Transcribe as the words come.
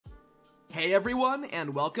Hey everyone,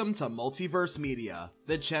 and welcome to MultiverseMedia,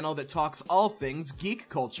 the channel that talks all things geek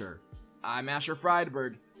culture. I'm Asher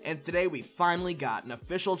Friedberg, and today we finally got an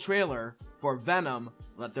official trailer for Venom,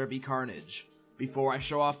 Let There Be Carnage. Before I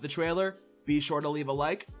show off the trailer, be sure to leave a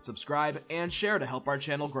like, subscribe, and share to help our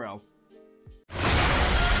channel grow.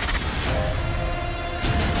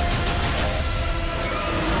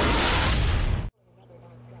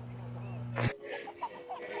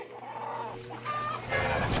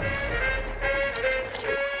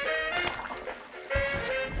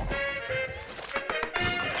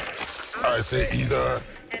 I say either,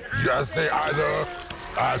 you guys say either,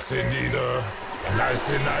 I say neither, and I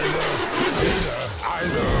say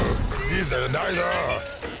neither, neither.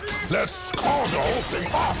 Let's call the whole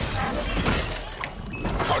thing off.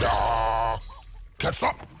 Ta-da! Catch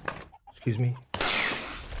up. Excuse me?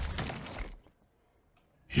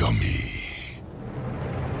 Yummy.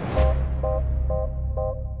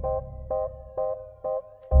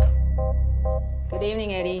 Good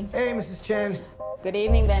evening, Eddie. Hey, Mrs. Chen. Good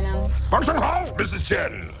evening, Venom. Function Hall, Mrs.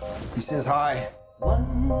 Chen. He says hi.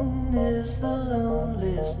 One is the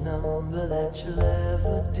loneliest number that you'll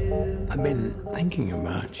ever do. I've been thinking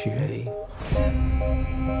about you, Eddie. Two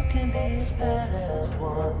can be as bad as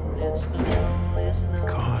one. It's the loneliest number.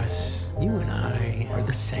 Because you and I are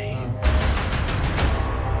the same.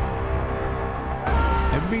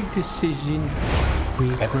 Every decision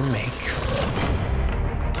we ever make.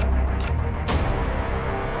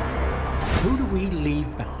 Who do we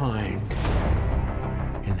leave behind?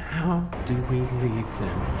 And how do we leave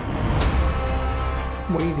them?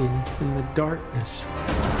 Waiting in the darkness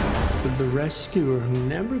for the rescuer who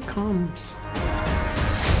never comes.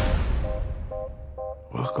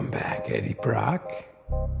 Welcome back, Eddie Brock.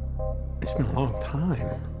 It's been a long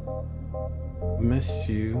time. Miss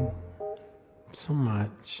you so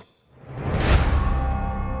much.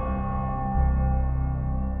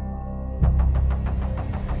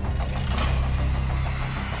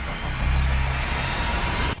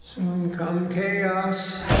 Soon come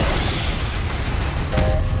chaos.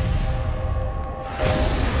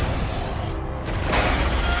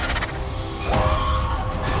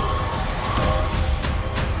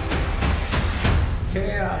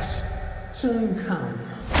 Chaos soon come.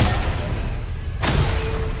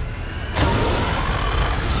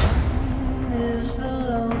 One is the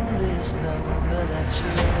loneliest number that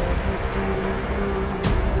you'll ever do.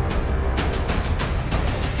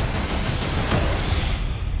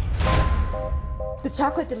 The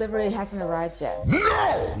chocolate delivery hasn't arrived yet.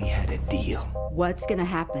 No! We had a deal. What's gonna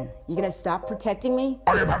happen? You gonna stop protecting me?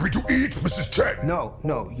 I am happy to eat, Mrs. Chen.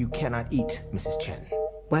 No, you cannot eat, Mrs. Chen.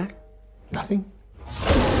 What? Nothing?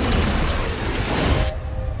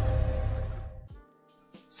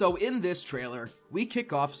 So in this trailer, we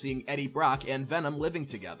kick off seeing Eddie Brock and Venom living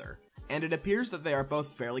together, and it appears that they are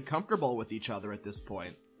both fairly comfortable with each other at this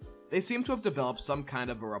point. They seem to have developed some kind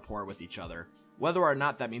of a rapport with each other, whether or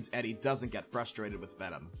not that means Eddie doesn't get frustrated with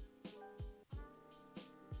Venom.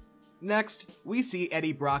 Next, we see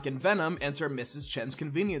Eddie Brock and Venom enter Mrs. Chen's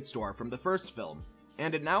convenience store from the first film,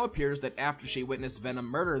 and it now appears that after she witnessed Venom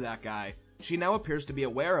murder that guy, she now appears to be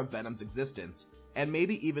aware of Venom's existence, and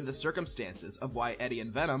maybe even the circumstances of why Eddie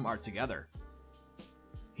and Venom are together.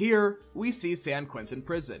 Here, we see San Quentin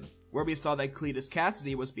Prison, where we saw that Cletus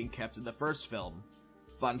Cassidy was being kept in the first film.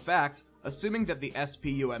 Fun fact, assuming that the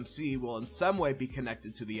SPUMC will in some way be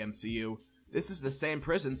connected to the MCU, this is the same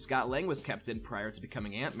prison Scott Lang was kept in prior to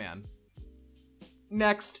becoming Ant-Man.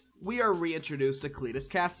 Next, we are reintroduced to Cletus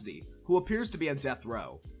Cassidy, who appears to be on death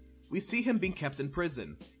row. We see him being kept in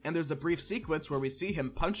prison, and there's a brief sequence where we see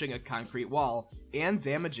him punching a concrete wall and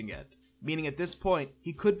damaging it, meaning at this point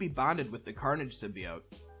he could be bonded with the Carnage symbiote.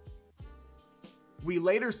 We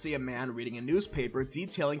later see a man reading a newspaper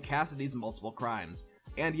detailing Cassidy's multiple crimes,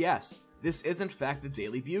 and yes, this is in fact the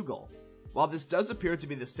Daily Bugle. While this does appear to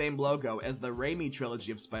be the same logo as the Raimi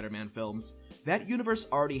trilogy of Spider-Man films, that universe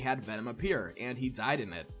already had Venom appear, and he died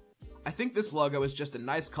in it. I think this logo is just a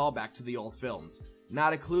nice callback to the old films,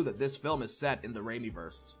 not a clue that this film is set in the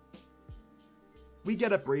Raimiverse. We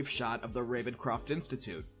get a brief shot of the Ravencroft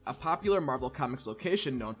Institute, a popular Marvel Comics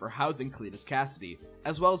location known for housing Cletus Cassidy,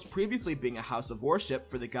 as well as previously being a house of worship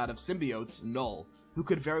for the god of symbiotes, Null, who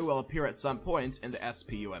could very well appear at some point in the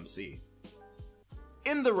SPUMC.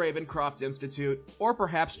 In the Ravencroft Institute, or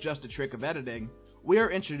perhaps just a trick of editing, we are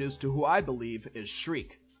introduced to who I believe is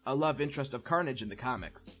Shriek, a love interest of Carnage in the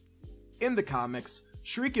comics. In the comics,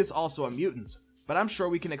 Shriek is also a mutant, but I'm sure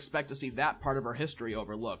we can expect to see that part of her history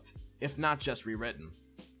overlooked, if not just rewritten.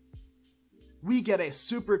 We get a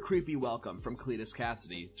super creepy welcome from Cletus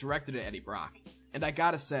Cassidy, directed at Eddie Brock, and I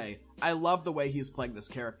gotta say, I love the way he's playing this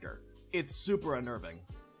character. It's super unnerving.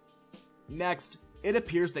 Next, it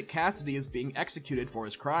appears that Cassidy is being executed for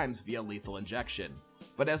his crimes via lethal injection.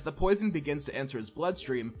 But as the poison begins to enter his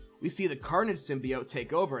bloodstream, we see the Carnage symbiote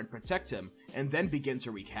take over and protect him, and then begin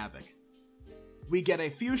to wreak havoc. We get a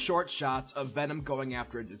few short shots of Venom going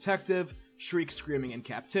after a detective, Shriek screaming in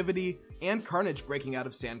captivity, and Carnage breaking out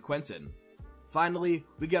of San Quentin. Finally,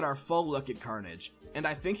 we get our full look at Carnage, and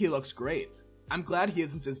I think he looks great. I'm glad he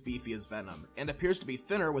isn't as beefy as Venom, and appears to be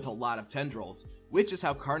thinner with a lot of tendrils, which is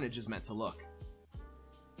how Carnage is meant to look.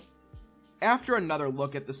 After another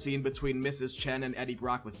look at the scene between Mrs. Chen and Eddie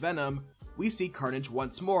Brock with Venom, we see Carnage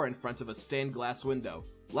once more in front of a stained glass window,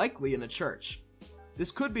 likely in a church.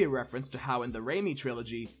 This could be a reference to how in the Raimi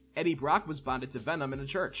trilogy, Eddie Brock was bonded to Venom in a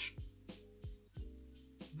church.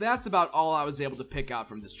 That's about all I was able to pick out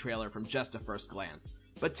from this trailer from just a first glance,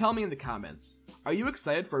 but tell me in the comments, are you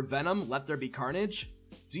excited for Venom Let There Be Carnage?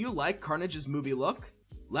 Do you like Carnage's movie look?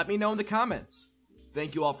 Let me know in the comments.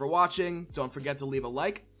 Thank you all for watching, don't forget to leave a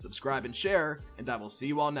like, subscribe and share, and I will see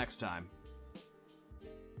you all next time.